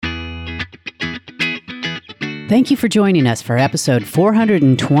Thank you for joining us for episode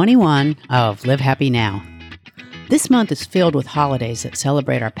 421 of Live Happy Now. This month is filled with holidays that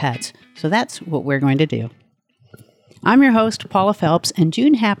celebrate our pets, so that's what we're going to do. I'm your host, Paula Felps, and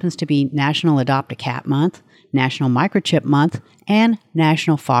June happens to be National Adopt a Cat Month, National Microchip Month, and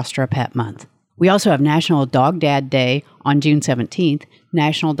National Foster a Pet Month. We also have National Dog Dad Day on June 17th,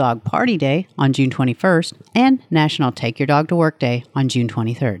 National Dog Party Day on June 21st, and National Take Your Dog to Work Day on June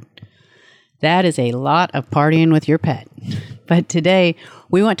 23rd. That is a lot of partying with your pet. But today,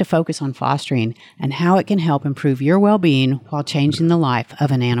 we want to focus on fostering and how it can help improve your well-being while changing the life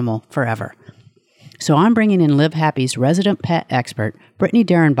of an animal forever. So I'm bringing in Live Happy's resident pet expert, Brittany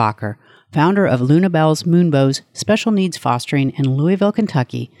Derrenbacher, founder of Lunabelle's Moonbows Special Needs Fostering in Louisville,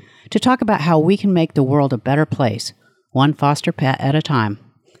 Kentucky, to talk about how we can make the world a better place, one foster pet at a time.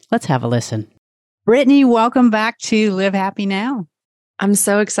 Let's have a listen. Brittany, welcome back to Live Happy Now. I'm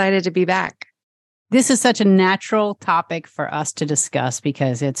so excited to be back. This is such a natural topic for us to discuss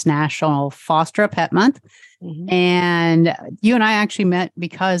because it's National Foster a Pet Month. Mm-hmm. And you and I actually met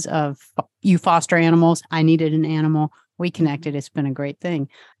because of you foster animals. I needed an animal. We connected. It's been a great thing.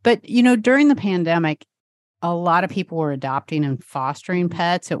 But, during the pandemic, a lot of people were adopting and fostering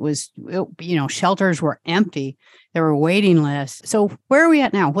pets. Shelters were empty. There were waiting lists. So where are we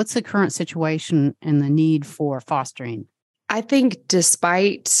at now? What's the current situation and the need for fostering? I think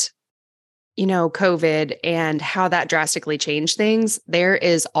despite COVID and how that drastically changed things, there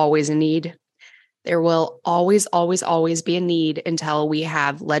is always a need. There will always, always, always be a need until we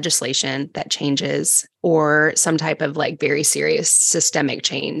have legislation that changes or some type of very serious systemic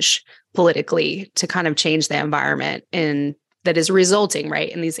change politically to kind of change the environment and that is resulting,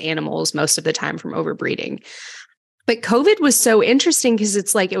 right, in these animals most of the time from overbreeding. But COVID was so interesting because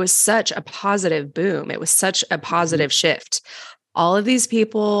it was such a positive boom. It was such a positive shift. All of these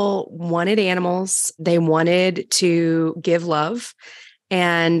people wanted animals. They wanted to give love,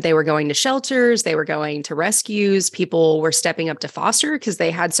 and they were going to shelters. They were going to rescues. People were stepping up to foster because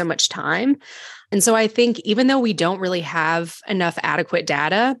they had so much time. And so I think even though we don't really have enough adequate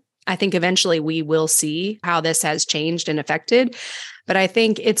data, I think eventually we will see how this has changed and affected. But I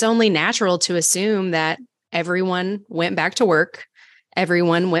think it's only natural to assume that everyone went back to work.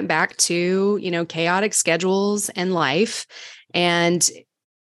 Everyone went back to, chaotic schedules and life. And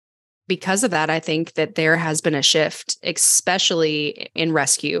because of that, I think that there has been a shift, especially in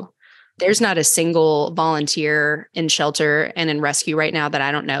rescue. There's not a single volunteer in shelter and in rescue right now that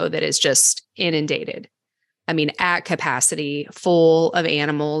I don't know that is just inundated. At capacity, full of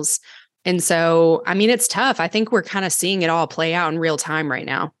animals. And so, it's tough. I think we're kind of seeing it all play out in real time right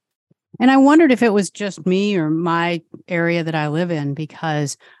now. And I wondered if it was just me or my area that I live in,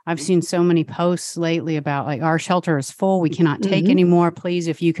 because I've seen so many posts lately about our shelter is full. We cannot take anymore. Please,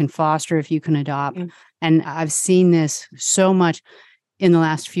 if you can foster, if you can adopt. Mm-hmm. And I've seen this so much in the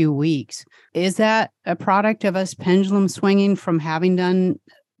last few weeks. Is that a product of us pendulum swinging from having done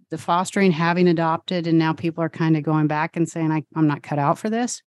the fostering, having adopted, and now people are kind of going back and saying, I'm not cut out for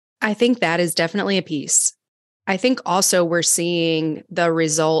this? I think that is definitely a piece. I think also we're seeing the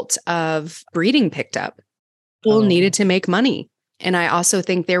result of breeding picked up. People needed to make money. And I also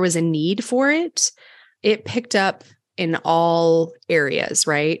think there was a need for it. It picked up in all areas,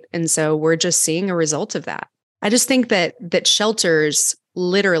 right? And so we're just seeing a result of that. I just think that shelters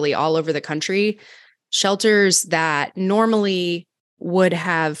literally all over the country, shelters that normally would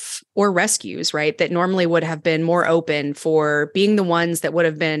have, or rescues, right, that normally would have been more open for being the ones that would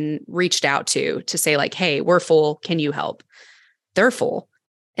have been reached out to say hey, we're full. Can you help? They're full.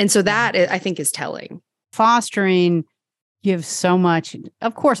 And so that I think is telling. Fostering gives so much.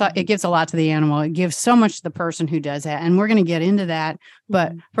 Of course, it gives a lot to the animal. It gives so much to the person who does that. And we're going to get into that.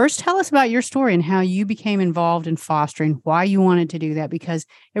 But first, tell us about your story and how you became involved in fostering, why you wanted to do that, because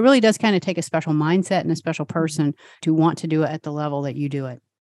it really does kind of take a special mindset and a special person to want to do it at the level that you do it.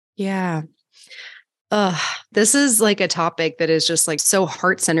 Yeah. This is a topic that is just so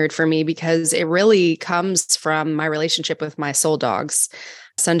heart-centered for me because it really comes from my relationship with my soul dogs,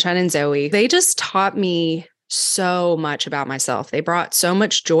 Sunshine and Zoe. They just taught me so much about myself. They brought so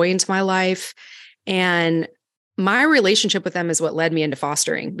much joy into my life. And my relationship with them is what led me into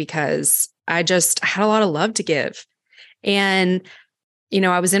fostering because I just had a lot of love to give. And,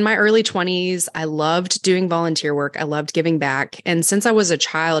 I was in my early 20s. I loved doing volunteer work. I loved giving back. And since I was a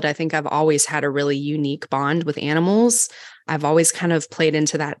child, I think I've always had a really unique bond with animals. I've always kind of played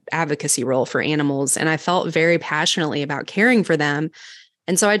into that advocacy role for animals. And I felt very passionately about caring for them.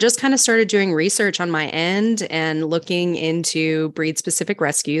 And so I just kind of started doing research on my end and looking into breed specific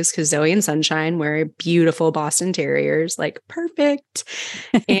rescues because Zoe and Sunshine were beautiful Boston Terriers, like perfect.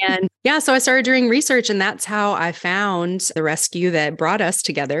 And yeah, so I started doing research, and that's how I found the rescue that brought us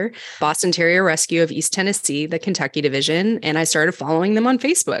together, Boston Terrier Rescue of East Tennessee, the Kentucky division. And I started following them on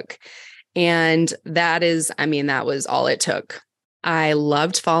Facebook. And that was all it took. I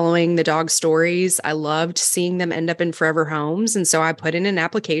loved following the dog stories. I loved seeing them end up in forever homes. And so I put in an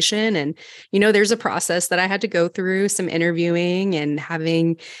application, and, there's a process that I had to go through, some interviewing and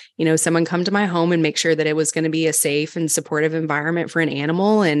having, someone come to my home and make sure that it was going to be a safe and supportive environment for an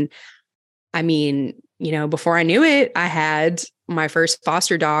animal. And before I knew it, I had my first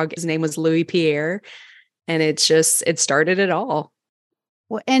foster dog. His name was Louis Pierre. And it started it all.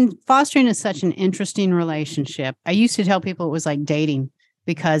 Well, and fostering is such an interesting relationship. I used to tell people it was like dating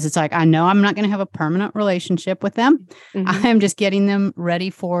because it's like, I know I'm not going to have a permanent relationship with them. Mm-hmm. I'm just getting them ready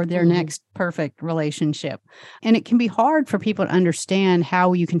for their next perfect relationship. And it can be hard for people to understand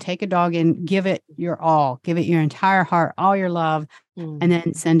how you can take a dog and give it your all, give it your entire heart, all your love, and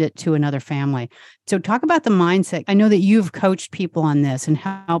then send it to another family. So talk about the mindset. I know that you've coached people on this and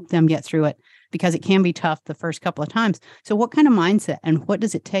helped them get through it, because it can be tough the first couple of times. So what kind of mindset and what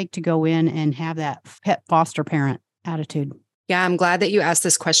does it take to go in and have that pet foster parent attitude? Yeah, I'm glad that you asked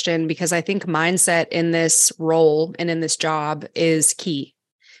this question, because I think mindset in this role and in this job is key.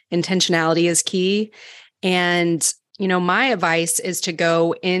 Intentionality is key. And, my advice is to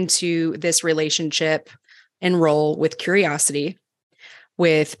go into this relationship and role with curiosity,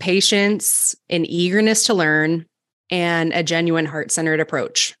 with patience, an eagerness to learn, and a genuine heart-centered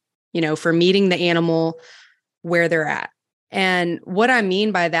approach, for meeting the animal where they're at. And what I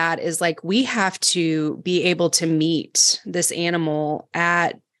mean by that is, like, we have to be able to meet this animal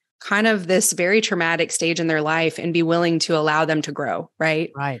at kind of this very traumatic stage in their life and be willing to allow them to grow,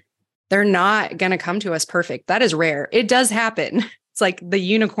 right? Right. They're not going to come to us perfect. That is rare. It does happen. It's like the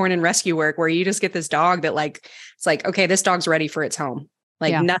unicorn in rescue work where you just get this dog that it's like, okay, this dog's ready for its home.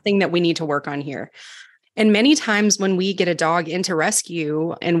 Nothing that we need to work on here. And many times when we get a dog into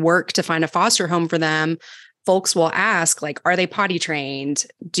rescue and work to find a foster home for them, folks will ask, like, are they potty trained?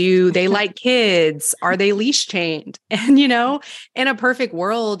 Do they like kids? Are they leash chained? And, in a perfect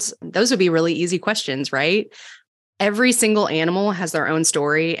world, those would be really easy questions, right? Every single animal has their own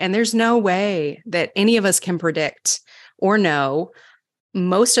story, and there's no way that any of us can predict or know.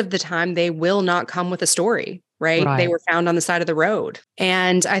 Most of the time, they will not come with a story. Right? They were found on the side of the road.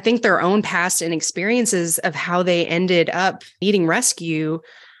 And I think their own past and experiences of how they ended up needing rescue,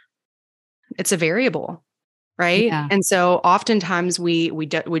 it's a variable, right? Yeah. And so oftentimes we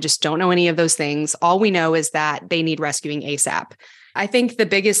just don't know any of those things. All we know is that they need rescuing ASAP. I think the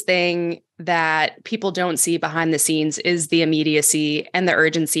biggest thing that people don't see behind the scenes is the immediacy and the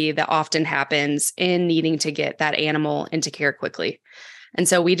urgency that often happens in needing to get that animal into care quickly. And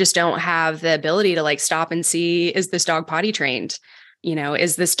so we just don't have the ability to stop and see, is this dog potty trained?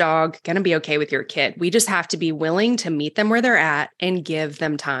 Is this dog going to be okay with your kid? We just have to be willing to meet them where they're at and give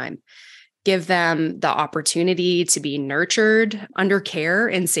them time. Give them the opportunity to be nurtured under care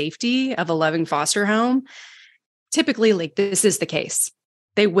and safety of a loving foster home. Typically, this is the case.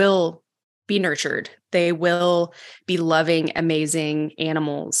 They will be nurtured. They will be loving, amazing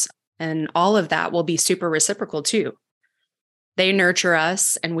animals. And all of that will be super reciprocal too. They nurture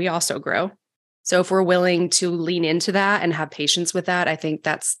us and we also grow. So if we're willing to lean into that and have patience with that, I think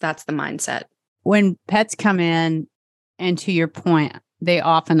that's the mindset. When pets come in, and to your point, they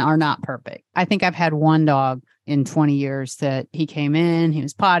often are not perfect. I think I've had one dog in 20 years that he came in, he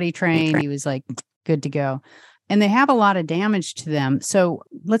was potty trained, he was good to go. And they have a lot of damage to them. So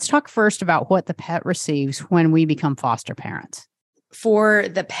let's talk first about what the pet receives when we become foster parents. For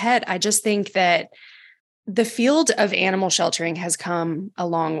the pet, I just think that the field of animal sheltering has come a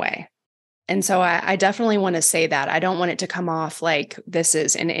long way. And so I definitely want to say that. I don't want it to come off like this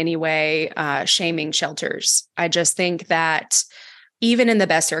is in any way shaming shelters. I just think that even in the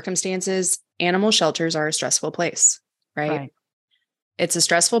best circumstances, animal shelters are a stressful place, right? It's a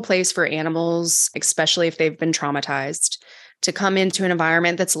stressful place for animals, especially if they've been traumatized, to come into an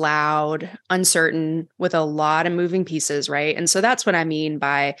environment that's loud, uncertain, with a lot of moving pieces, right? And so that's what I mean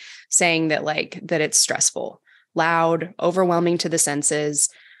by saying that that it's stressful, loud, overwhelming to the senses.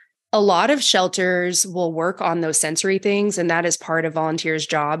 A lot of shelters will work on those sensory things, and that is part of volunteers'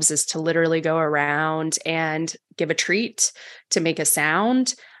 jobs, is to literally go around and give a treat, to make a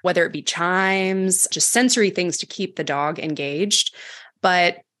sound, whether it be chimes, just sensory things to keep the dog engaged.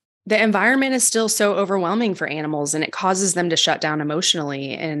 But the environment is still so overwhelming for animals, and it causes them to shut down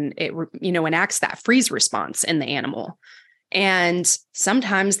emotionally, and it enacts that freeze response in the animal. And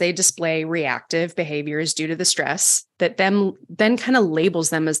sometimes they display reactive behaviors due to the stress that then kind of labels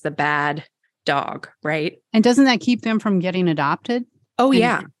them as the bad dog, right? And doesn't that keep them from getting adopted? Oh,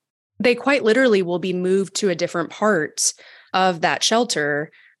 yeah. They quite literally will be moved to a different part of that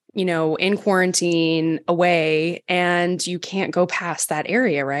shelter, in quarantine away, and you can't go past that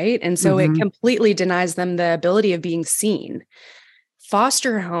area, right? And so it completely denies them the ability of being seen.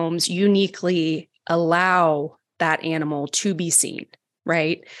 Foster homes uniquely allow that animal to be seen,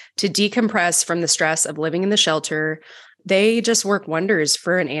 right? To decompress from the stress of living in the shelter. They just work wonders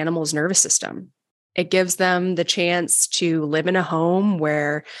for an animal's nervous system. It gives them the chance to live in a home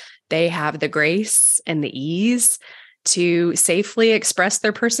where they have the grace and the ease to safely express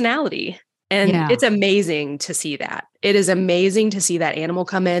their personality. And it's amazing to see that. It is amazing to see that animal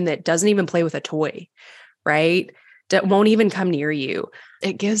come in that doesn't even play with a toy, right? That won't even come near you.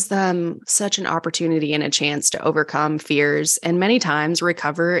 It gives them such an opportunity and a chance to overcome fears and many times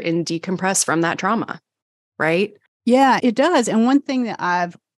recover and decompress from that trauma, right? Yeah, it does. And one thing that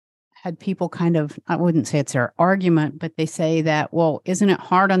I've had people kind of, I wouldn't say it's their argument, but they say that, well, isn't it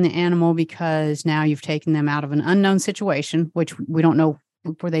hard on the animal because now you've taken them out of an unknown situation, which we don't know,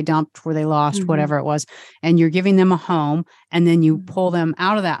 were they dumped, were they lost, whatever it was, and you're giving them a home, and then you pull them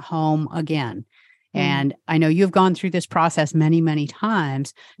out of that home again. And I know you've gone through this process many, many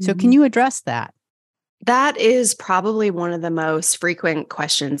times. So can you address that? That is probably one of the most frequent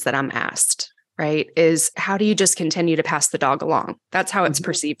questions that I'm asked. Right? Is how do you just continue to pass the dog along? That's how it's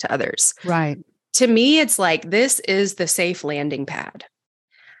perceived to others. Right. To me, it's like, this is the safe landing pad.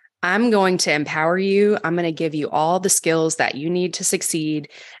 I'm going to empower you. I'm going to give you all the skills that you need to succeed.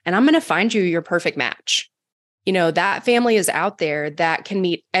 And I'm going to find you your perfect match. That family is out there that can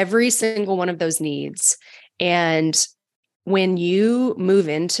meet every single one of those needs. And when you move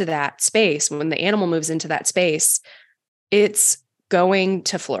into that space, when the animal moves into that space, it's going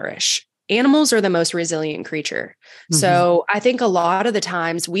to flourish. Animals are the most resilient creature. So I think a lot of the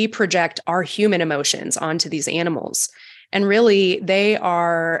times we project our human emotions onto these animals. And really, they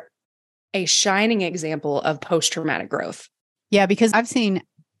are a shining example of post-traumatic growth. Yeah, because I've seen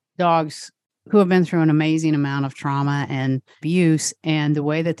dogs who have been through an amazing amount of trauma and abuse, and the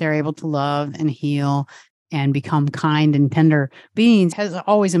way that they're able to love and heal and become kind and tender beings has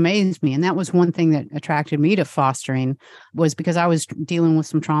always amazed me. And that was one thing that attracted me to fostering, was because I was dealing with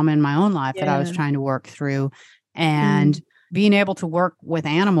some trauma in my own life that I was trying to work through. And being able to work with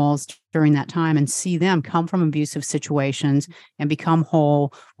animals during that time and see them come from abusive situations and become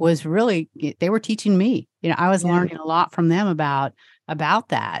whole was really, they were teaching me. I was learning a lot from them about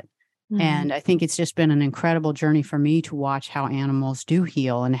that. And I think it's just been an incredible journey for me to watch how animals do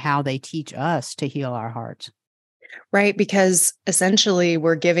heal and how they teach us to heal our hearts. Right. Because essentially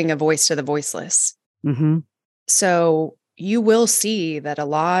we're giving a voice to the voiceless. So you will see that a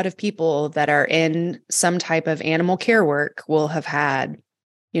lot of people that are in some type of animal care work will have had,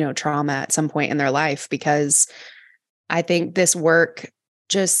 trauma at some point in their life, because I think this work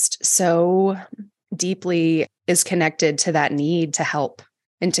just so deeply is connected to that need to help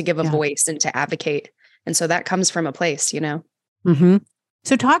and to give a voice and to advocate. And so that comes from a place,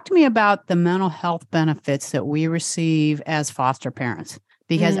 So talk to me about the mental health benefits that we receive as foster parents,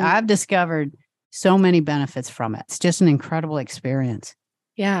 because I've discovered so many benefits from it. It's just an incredible experience.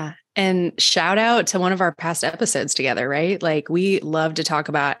 Yeah. And shout out to one of our past episodes together, right? Like, we love to talk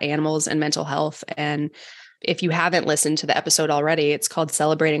about animals and mental health. And if you haven't listened to the episode already, it's called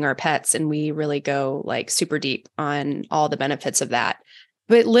Celebrating Our Pets. And we really go like super deep on all the benefits of that.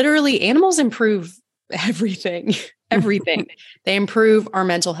 But literally, animals improve everything, everything. They improve our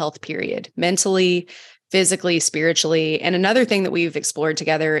mental health, period, mentally, physically, spiritually. And another thing that we've explored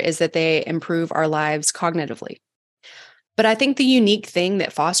together is that they improve our lives cognitively. But I think the unique thing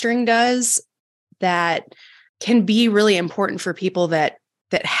that fostering does that can be really important for people that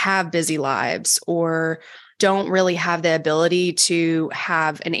have busy lives or don't really have the ability to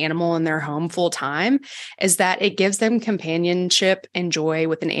have an animal in their home full time is that it gives them companionship and joy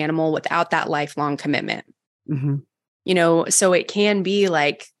with an animal without that lifelong commitment. So it can be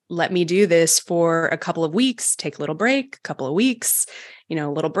like, let me do this for a couple of weeks, take a little break, a couple of weeks, a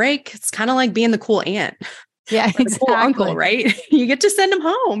little break. It's kind of like being the cool aunt. Yeah, exactly. The cool uncle, right? You get to send them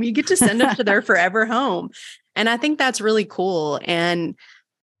home. You get to send them to their forever home. And I think that's really cool. And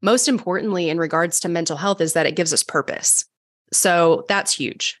most importantly, in regards to mental health, is that it gives us purpose. So that's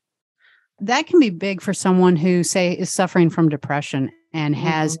huge. That can be big for someone who, say, is suffering from depression and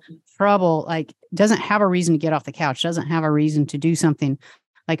has trouble, like doesn't have a reason to get off the couch, doesn't have a reason to do something.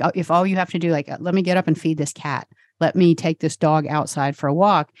 Like if all you have to do, like, let me get up and feed this cat. let me take this dog outside for a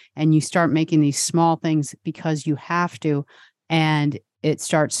walk. And you start making these small things because you have to. And it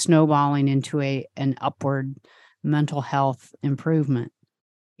starts snowballing into an upward mental health improvement.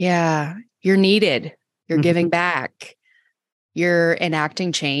 Yeah. You're needed. You're giving back. You're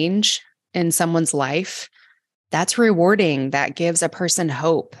enacting change in someone's life. That's rewarding. That gives a person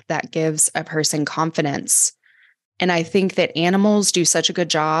hope. That gives a person confidence. And I think that animals do such a good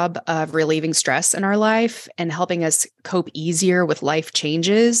job of relieving stress in our life and helping us cope easier with life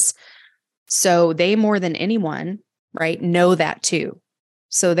changes. So they, more than anyone, right, know that too.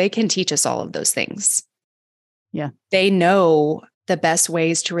 So they can teach us all of those things. Yeah. They know the best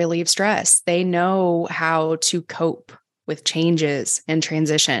ways to relieve stress. They know how to cope with changes and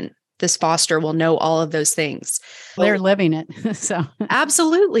transition. This foster will know all of those things. They're living it. So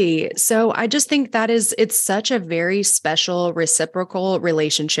absolutely. So I just think it's such a very special reciprocal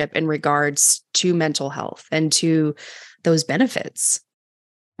relationship in regards to mental health and to those benefits.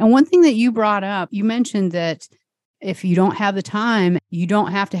 And one thing that you brought up, you mentioned that if you don't have the time, you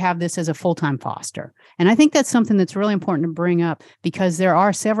don't have to have this as a full-time foster. And I think that's something that's really important to bring up because there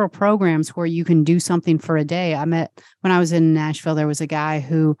are several programs where you can do something for a day. When I was in Nashville, there was a guy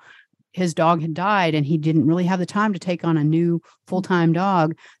who his dog had died and he didn't really have the time to take on a new full-time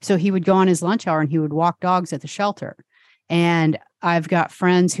dog. So he would go on his lunch hour and he would walk dogs at the shelter. And I've got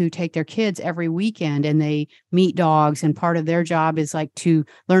friends who take their kids every weekend and they meet dogs. And part of their job is like to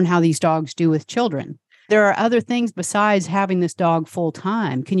learn how these dogs do with children. There are other things besides having this dog full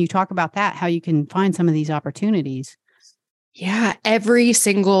time. Can you talk about that? How you can find some of these opportunities? Yeah, every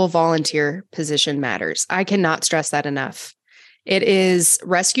single volunteer position matters. I cannot stress that enough. It is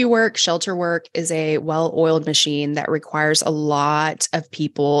rescue work, shelter work is a well-oiled machine that requires a lot of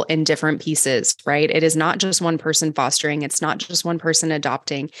people in different pieces, right? It is not just one person fostering. It's not just one person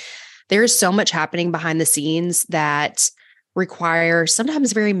adopting. There's so much happening behind the scenes that require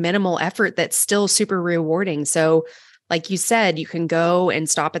sometimes very minimal effort that's still super rewarding. So like you said, you can go and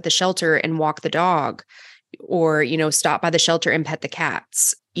stop at the shelter and walk the dog or, stop by the shelter and pet the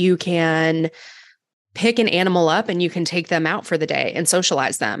cats. You can pick an animal up and you can take them out for the day and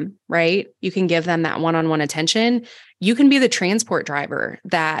socialize them, right? You can give them that one-on-one attention. You can be the transport driver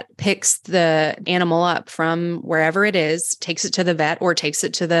that picks the animal up from wherever it is, takes it to the vet or takes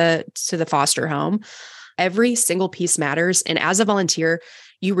it to the foster home. Every single piece matters. And as a volunteer,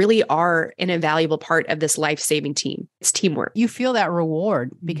 you really are an invaluable part of this life-saving team. It's teamwork. You feel that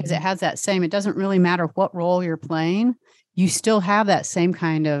reward because it has it doesn't really matter what role you're playing. You still have that same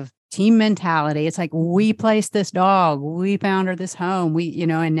kind of team mentality. It's like, we placed this dog, we found her this home,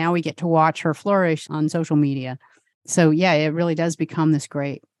 and now we get to watch her flourish on social media. So yeah, it really does become this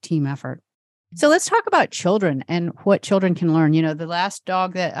great team effort. So let's talk about children and what children can learn. The last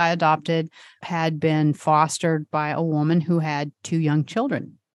dog that I adopted had been fostered by a woman who had 2 young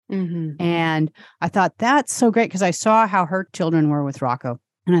children. Mm-hmm. And I thought that's so great because I saw how her children were with Rocco.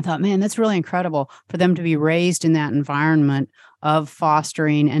 And I thought, man, that's really incredible for them to be raised in that environment of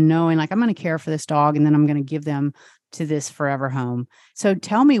fostering and knowing like, I'm going to care for this dog and then I'm going to give them to this forever home. So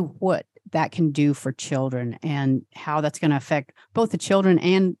tell me what that can do for children and how that's going to affect both the children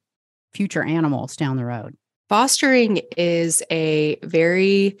and future animals down the road. Fostering is a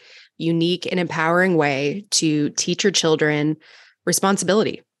very unique and empowering way to teach your children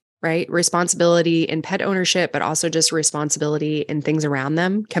responsibility, right? Responsibility in pet ownership, but also just responsibility in things around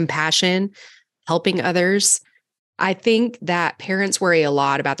them, compassion, helping others. I think that parents worry a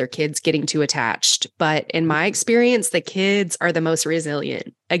lot about their kids getting too attached, but in my experience, the kids are the most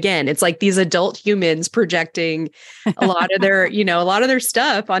resilient. Again, it's like these adult humans projecting a lot of their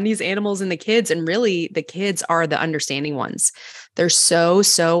stuff on these animals and the kids. And really the kids are the understanding ones. They're so,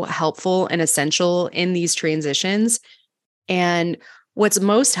 so helpful and essential in these transitions. And what's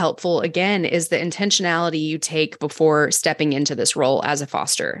most helpful, again, is the intentionality you take before stepping into this role as a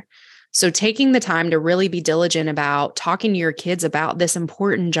foster. So taking the time to really be diligent about talking to your kids about this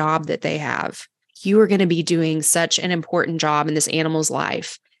important job that they have. You are going to be doing such an important job in this animal's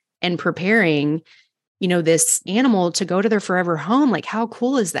life and preparing, this animal to go to their forever home. Like, how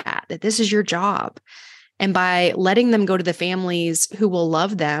cool is that this is your job? And by letting them go to the families who will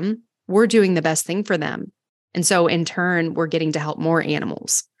love them, we're doing the best thing for them. And so in turn, we're getting to help more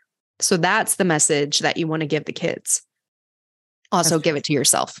animals. So that's the message that you want to give the kids. Also, give it to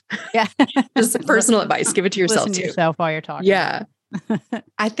yourself. Yeah. Just personal advice. Give it to yourself Listen too. To yourself while you're talking. Yeah.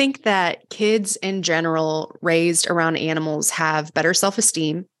 I think that kids in general raised around animals have better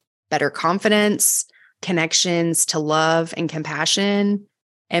self-esteem, better confidence, connections to love and compassion,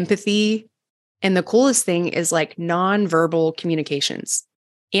 empathy. And the coolest thing is like nonverbal communications.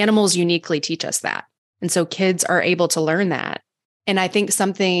 Animals uniquely teach us that. And so kids are able to learn that. And I think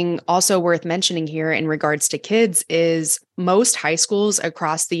something also worth mentioning here in regards to kids is most high schools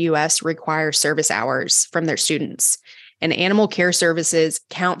across the US require service hours from their students, and animal care services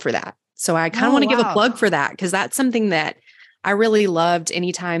count for that. So I kind of want to give a plug for that, because that's something that I really loved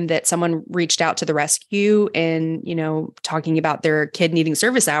anytime that someone reached out to the rescue and, talking about their kid needing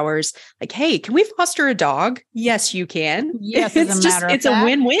service hours, like, hey, can we foster a dog? Yes, you can. Yes, it's a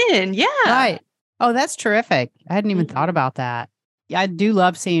win-win. Yeah. Right. Oh, that's terrific. I hadn't even thought about that. I do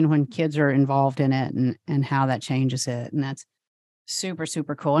love seeing when kids are involved in it and how that changes it. And that's super,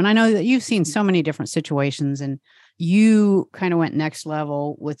 super cool. And I know that you've seen so many different situations, and you kind of went next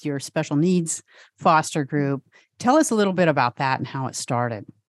level with your special needs foster group. Tell us a little bit about that and how it started.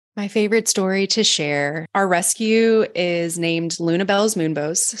 My favorite story to share. Our rescue is named Louisville's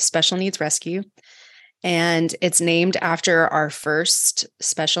Moonbows Special Needs Rescue. And it's named after our first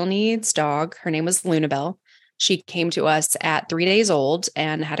special needs dog. Her name was Louisville. She came to us at 3 days old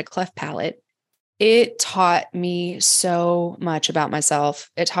and had a cleft palate. It taught me so much about myself.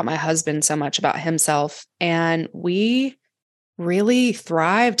 It taught my husband so much about himself. And we really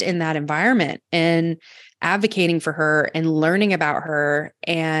thrived in that environment and advocating for her and learning about her.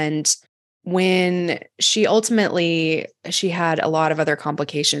 And when she had a lot of other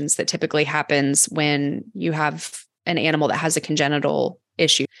complications that typically happens when you have an animal that has a congenital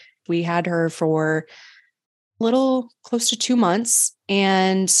issue. We had her for a little close to 2 months,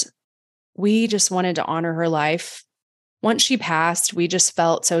 and we just wanted to honor her life. Once she passed, we just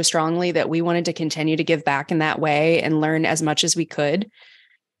felt so strongly that we wanted to continue to give back in that way and learn as much as we could.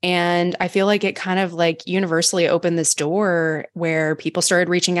 And I feel like it kind of like universally opened this door where people started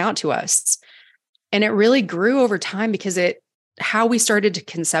reaching out to us. And it really grew over time, because how we started to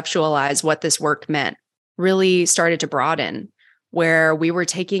conceptualize what this work meant really started to broaden, where we were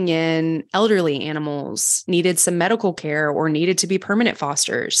taking in elderly animals, needed some medical care or needed to be permanent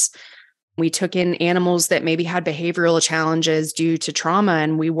fosters. We took in animals that maybe had behavioral challenges due to trauma,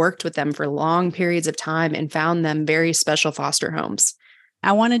 and we worked with them for long periods of time and found them very special foster homes.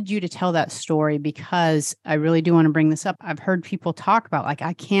 I wanted you to tell that story because I really do want to bring this up. I've heard people talk about, like,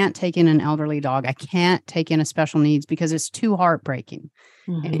 I can't take in an elderly dog. I can't take in a special needs because it's too heartbreaking.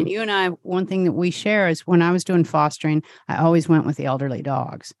 Mm-hmm. And you and I, one thing that we share is when I was doing fostering, I always went with the elderly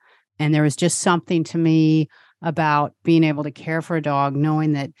dogs. And there was just something to me about being able to care for a dog,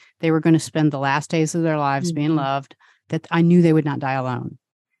 knowing that they were going to spend the last days of their lives being loved, that I knew they would not die alone.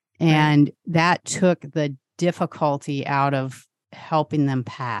 And that took the difficulty out of helping them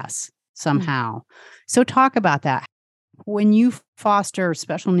pass somehow. So talk about that. When you foster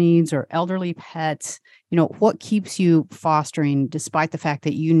special needs or elderly pets, what keeps you fostering despite the fact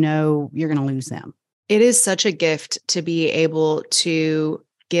that you're going to lose them? It is such a gift to be able to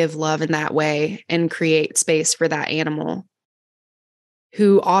give love in that way and create space for that animal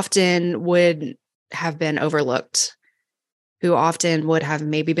who often would have been overlooked, who often would have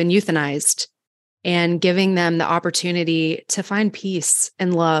maybe been euthanized, and giving them the opportunity to find peace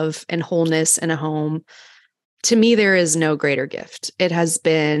and love and wholeness in a home. To me, there is no greater gift. It has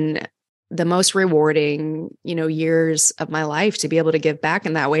been the most rewarding, years of my life to be able to give back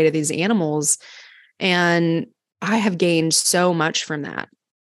in that way to these animals. And I have gained so much from that,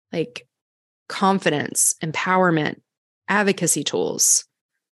 like confidence, empowerment, advocacy tools,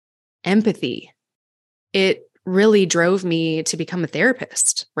 empathy. It really drove me to become a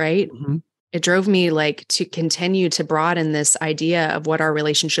therapist, right? Mm-hmm. It drove me to continue to broaden this idea of what our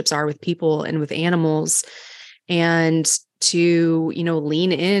relationships are with people and with animals, and to,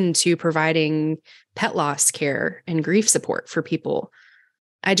 lean into providing pet loss care and grief support for people.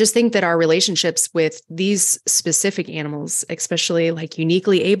 I just think that our relationships with these specific animals, especially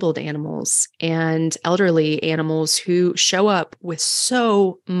uniquely abled animals and elderly animals who show up with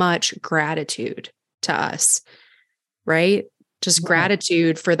so much gratitude to us, right? Just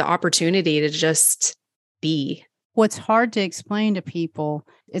gratitude for the opportunity to just be. What's hard to explain to people,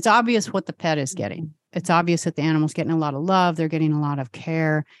 it's obvious what the pet is getting. It's obvious that the animal's getting a lot of love. They're getting a lot of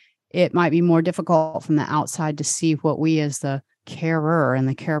care. It might be more difficult from the outside to see what we as the carer and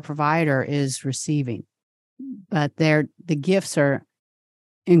the care provider is receiving. But the gifts are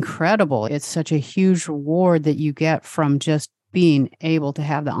incredible. It's such a huge reward that you get from just being able to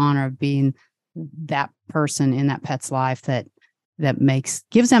have the honor of being that person in that pet's life that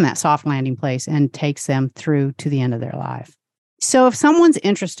gives them that soft landing place and takes them through to the end of their life. So if someone's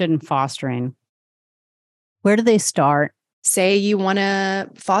interested in fostering, where do they start? Say you want to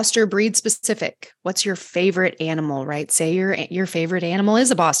foster breed specific. What's your favorite animal, right? Say your favorite animal is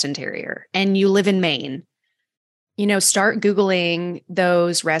a Boston Terrier and you live in Maine. start Googling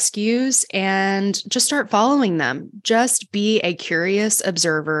those rescues and just start following them. Just be a curious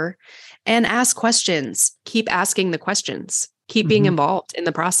observer and ask questions. Keep asking the questions. Keep being involved in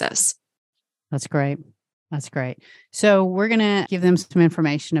the process. That's great. That's great. So we're going to give them some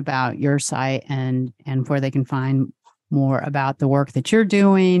information about your site and where they can find more about the work that you're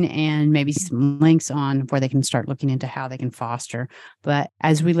doing, and maybe some links on where they can start looking into how they can foster. But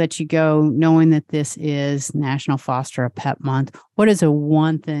as we let you go, knowing that this is National Foster a Pet Month, what is the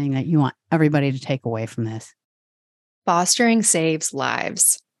one thing that you want everybody to take away from this? Fostering saves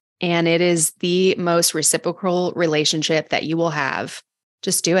lives, and it is the most reciprocal relationship that you will have.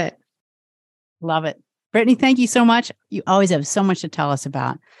 Just do it. Love it. Brittany, thank you so much. You always have so much to tell us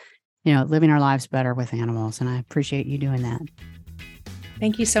about, living our lives better with animals. And I appreciate you doing that.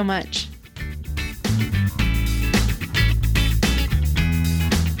 Thank you so much.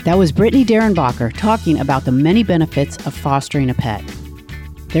 That was Brittany Derrenbacher talking about the many benefits of fostering a pet.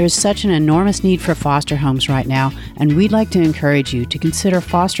 There is such an enormous need for foster homes right now, and we'd like to encourage you to consider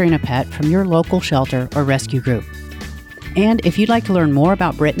fostering a pet from your local shelter or rescue group. And if you'd like to learn more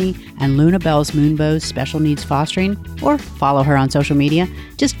about Brittany and Luna Bell's Moonbows Special Needs Fostering, or follow her on social media,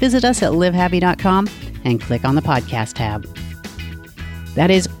 just visit us at livehappy.com and click on the podcast tab. That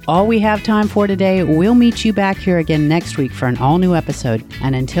is all we have time for today. We'll meet you back here again next week for an all-new episode.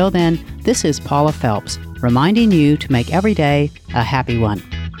 And until then, this is Paula Felps, reminding you to make every day a happy one.